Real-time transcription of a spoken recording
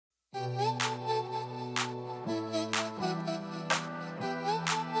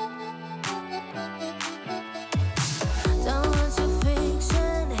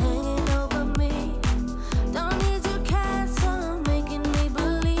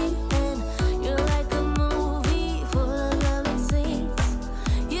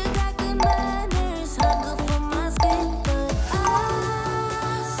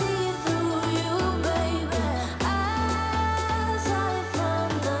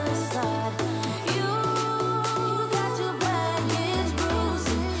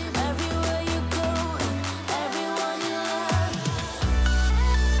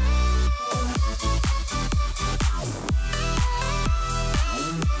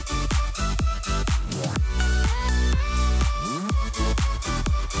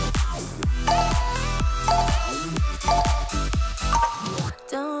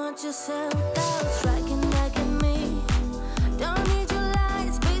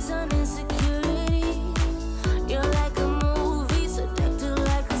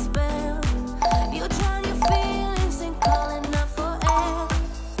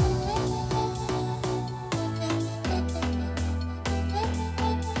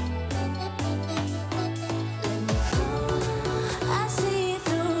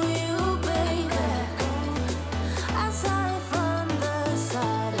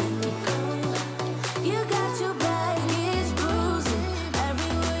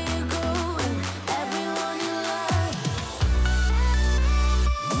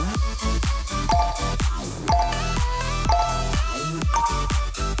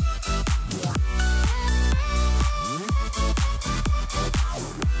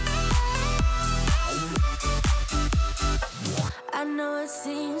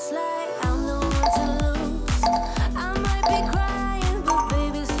Seems like I'm the one to lose. I might be crying, but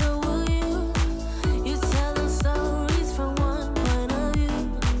baby, so will you. You tell them stories from one point of view.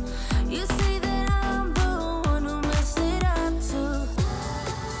 You say that I'm the one who messed it up too.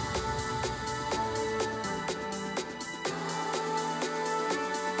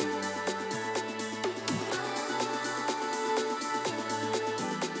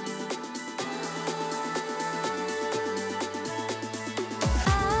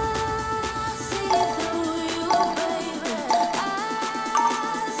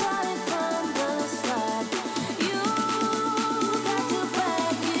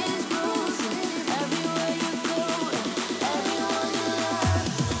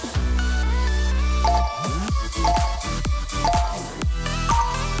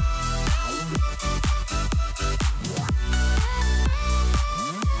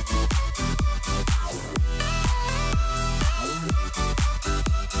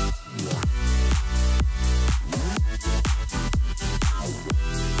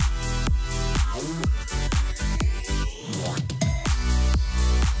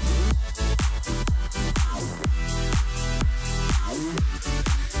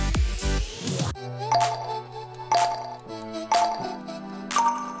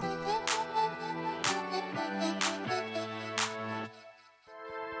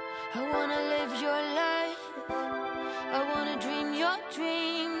 I wanna live your life, I wanna dream your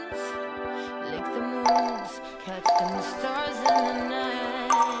dreams, lick the moons, catch them stars in the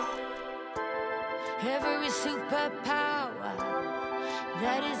night. Every superpower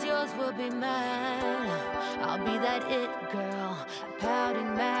that is yours will be mine. I'll be that it girl,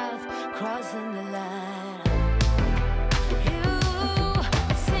 pouting mouth, crossing the line.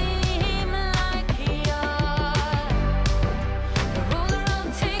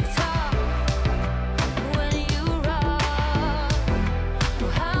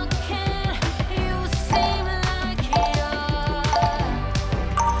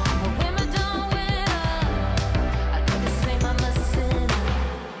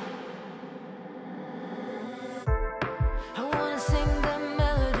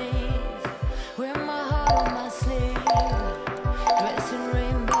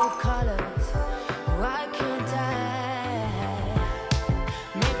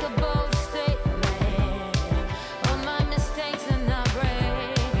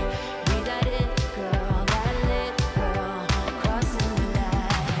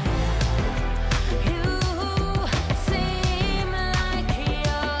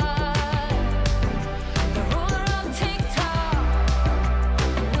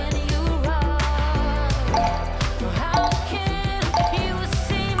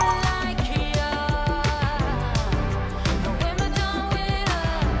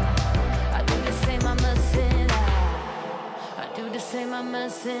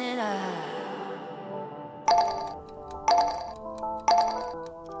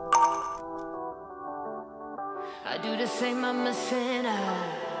 I do the same, I'm a sinner.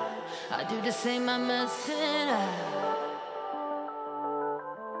 I do the same, I'm a sinner.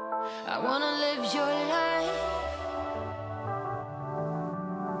 I wanna live your life.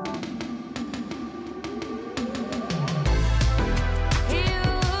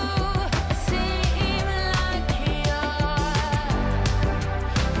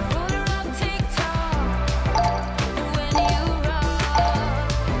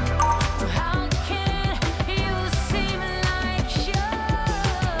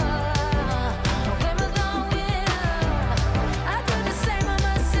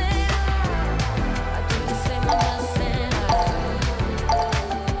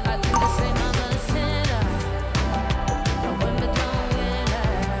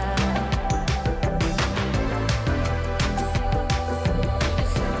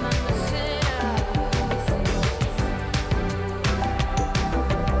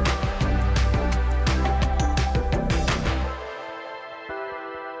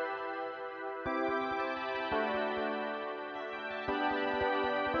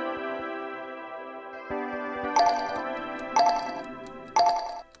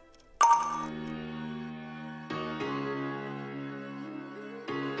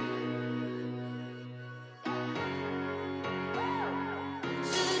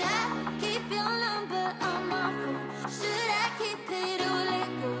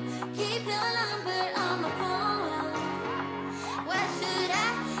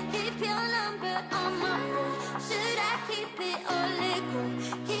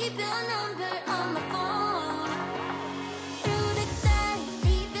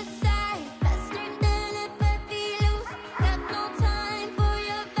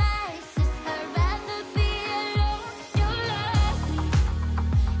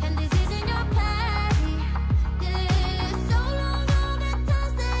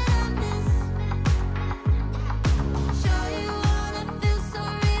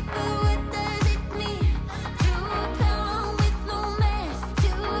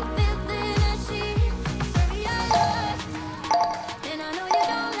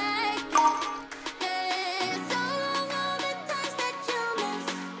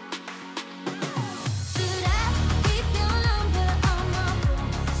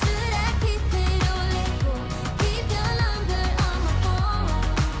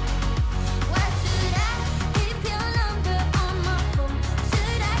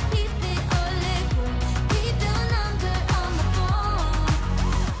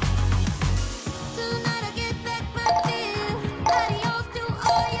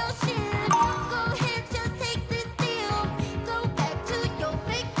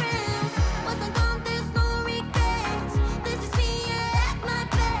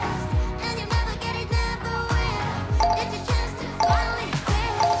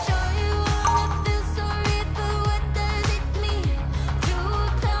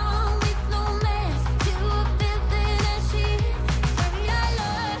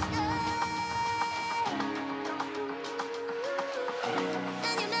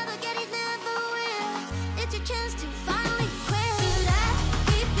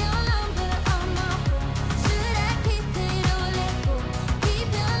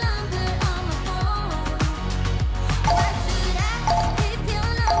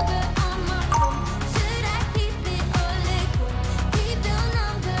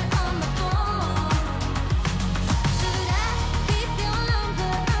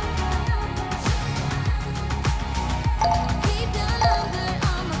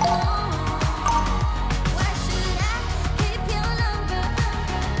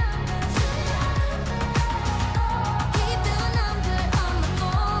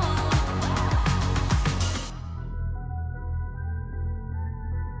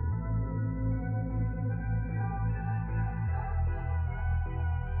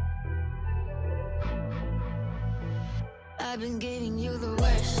 I've been giving you the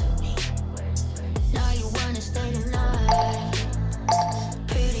worst of me. Now you wanna stay the night.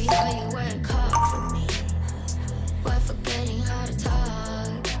 Pretty how you work hard for me, while forgetting how to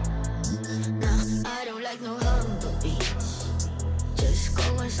talk. Nah, I don't like no humble beats. Just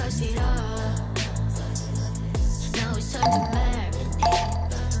go and slice it up. Now it's time to marinate,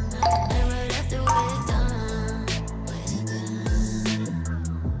 and right after we're done,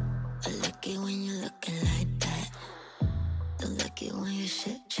 I like it when you're looking like that. Don't like it when you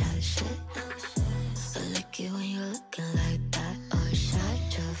shit, chat shit. I like it when you're looking like that. Or shy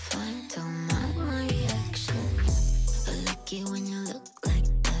to fun, don't mind my reaction. I like it when you look like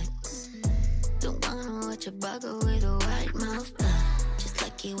that. Don't wanna watch a bugger with a white mouth, just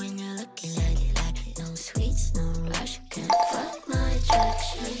like it when you're looking like it. No sweets, no rush, you can't fuck my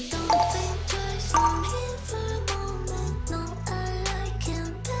attraction. Don't think twice, I'm here for a moment. No, I like him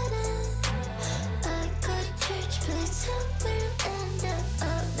better. I got a church place somewhere and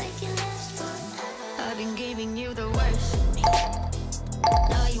up, make it last forever. I've been giving you the worst of me.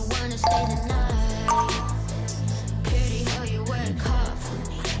 Now you wanna stay the night. Pretty how you work hard for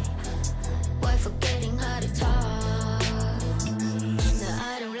me, while forgetting how to talk. Now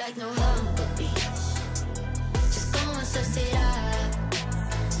I don't like no humble beats. Just go and suss it up.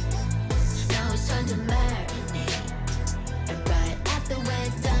 Now it's time to marinate, and right after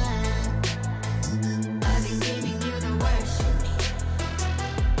we're done, I've been giving you the worst of me.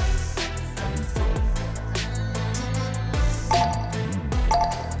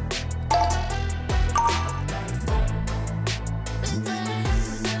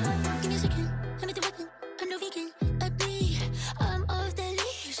 Give me a second, I'm at the weapon, I'm no vegan, I'm off the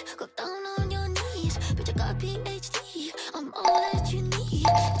leash. Go down on your knees, bitch, I got PhD, I'm all that you need.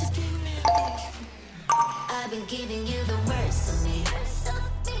 Just give me a beat. I've been giving you the worst of me.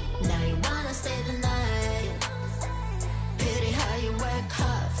 Now you wanna stay the night. Pretty how you work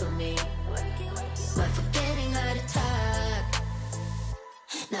hard for me, while forgetting how to talk.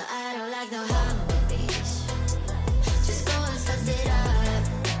 Now I don't like no humble beats. Just go and suss it up.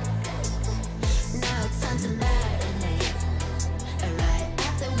 Now it's time to marinate, and right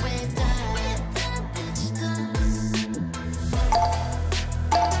after we're done,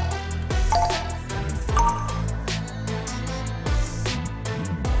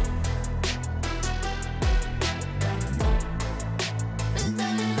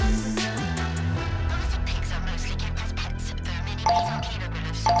 pigs are mostly kept as pets, though many breeds are capable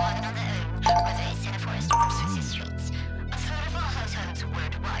of surviving on their own, whether it's in a forest or city streets. A third of our households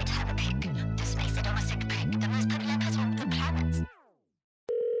worldwide have a pig. This makes the domestic pig the most popular pet on the planet.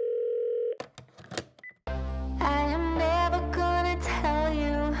 I am never gonna tell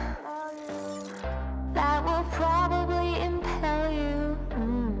you that will probably impel you.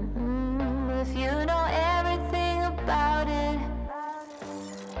 If you know everything about it,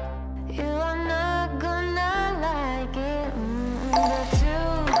 you are not gonna like it. The two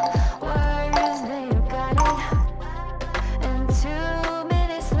words that you got it, and 2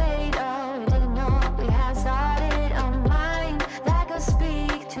 minutes later, we didn't know we had started a mind that could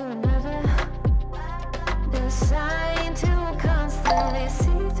speak to another. The sign to constantly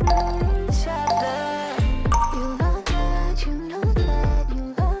see through each other. You love that, you know that. You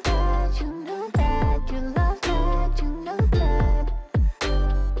love that, you know that. You love that, you know that.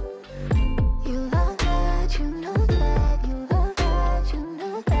 You love that, you know that. You love that, you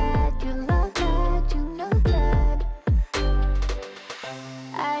know that. You love that, you know that.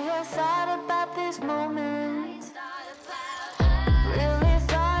 I have thought about this moment. Really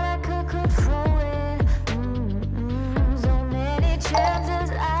thought I could control it. So many chances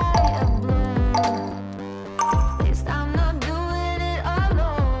I have blown. At least I'm not doing it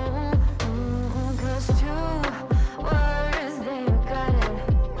alone. 'Cause 2 words, there you got it.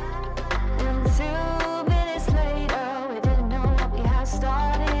 And 2 minutes later, we didn't know what we had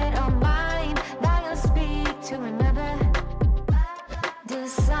started. A mind that can speak to another.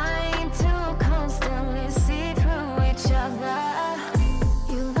 Designed to constantly see through each other.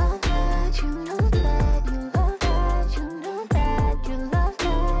 You love that, you know that. You love that, you know that. You love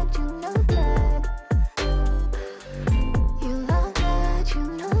that, you know that. You love that, you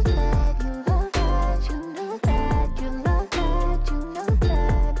know that. You love that, you know that. You love that, you know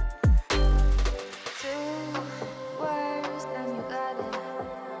that. 2 words, then you got it.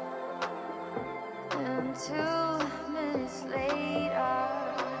 And 2 minutes later,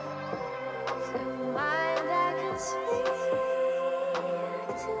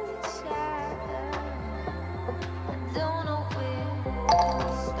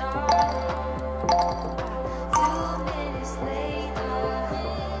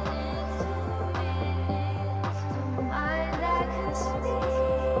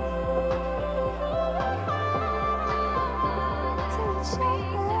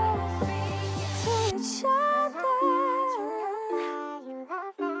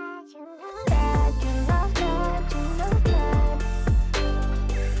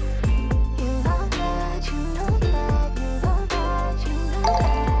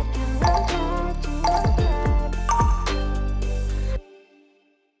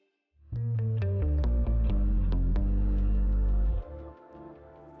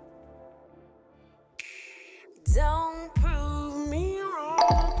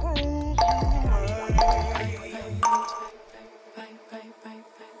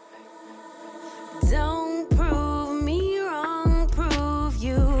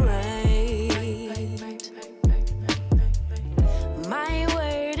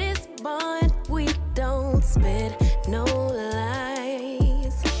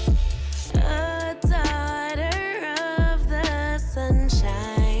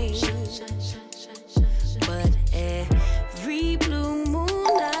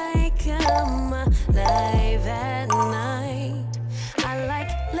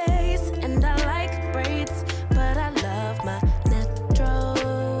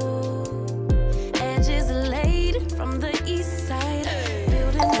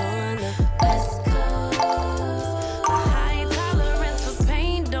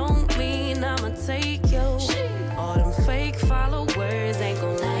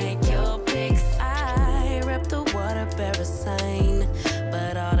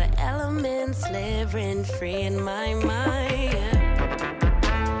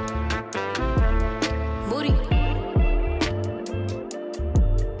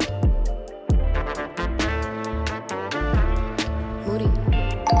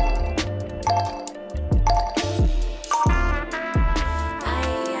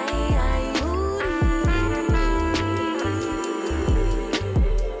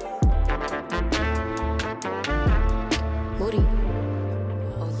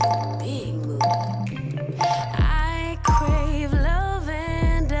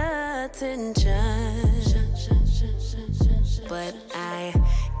 attention, but I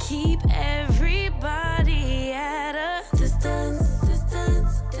keep everybody at a distance.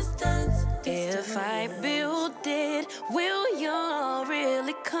 If I build it, will y'all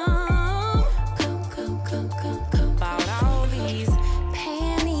really come? Bought all these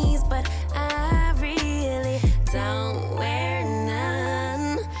panties, but I really don't wear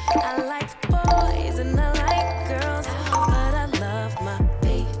none. I like boys and I like girls, but I love my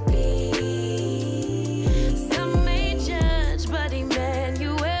baby. Some may judge, but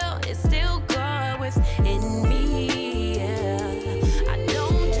Emmanuel is still God within me. Yeah. I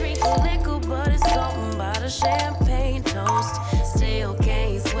don't drink liquor, but it's something about a champagne toast. Still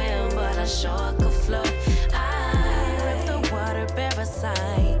can't swim, but I sure could float. I rip the water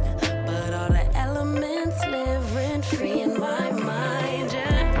parasite, but all the elements live rent free in my mind.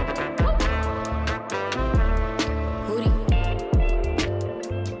 Yeah. Moody.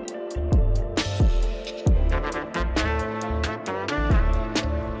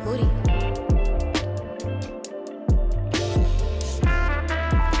 Moody.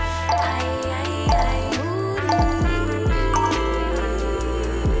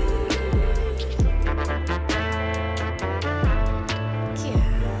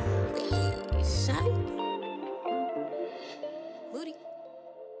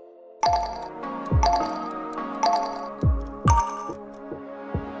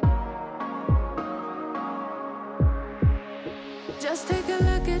 Just take a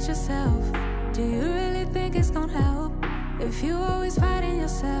look at yourself. Do you really think it's gonna help if you always fighting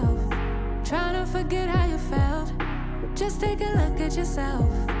yourself, trying to forget how you felt? Just take a look at yourself.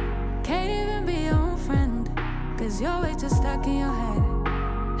 Can't even be your own friend, cause you're way too stuck in your head.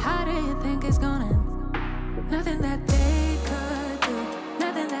 How do you think it's gonna end? Nothing that they could do,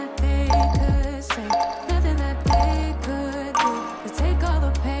 nothing that they could say, nothing that they could do to take all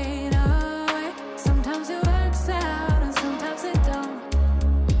the pain away. Sometimes it works out and sometimes it don't.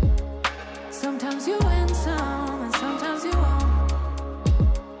 Sometimes you win some and sometimes you won't.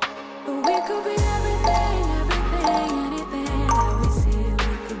 But we could be everything, anything that we see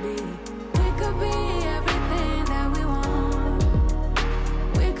we could be. We could be everything that we want.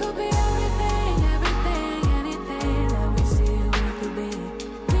 We could be everything, anything that we see we could be.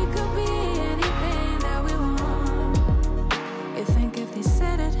 We could be anything that we want. You think if they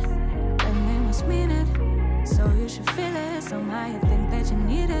said it, then they must mean it. So you should feel it. Somehow you think that you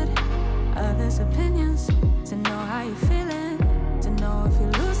need it. Others' opinions to know how you're feeling, to know if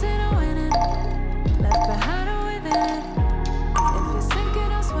you're losing or winning, left behind or within. If you're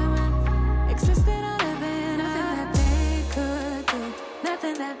sinking or swimming, existing or living. Nothing that they could do,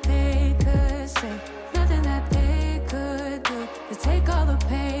 nothing that they could say, nothing that they could do to take all the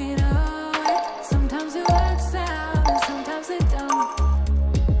pain away. Sometimes it works out and sometimes it don't.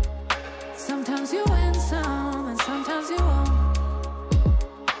 Sometimes you win some and sometimes you won't.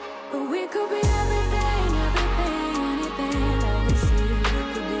 But we could be everything, anything that we see we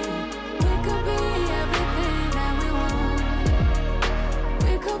could be. We could be everything that we want.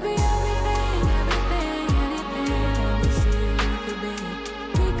 We could be everything.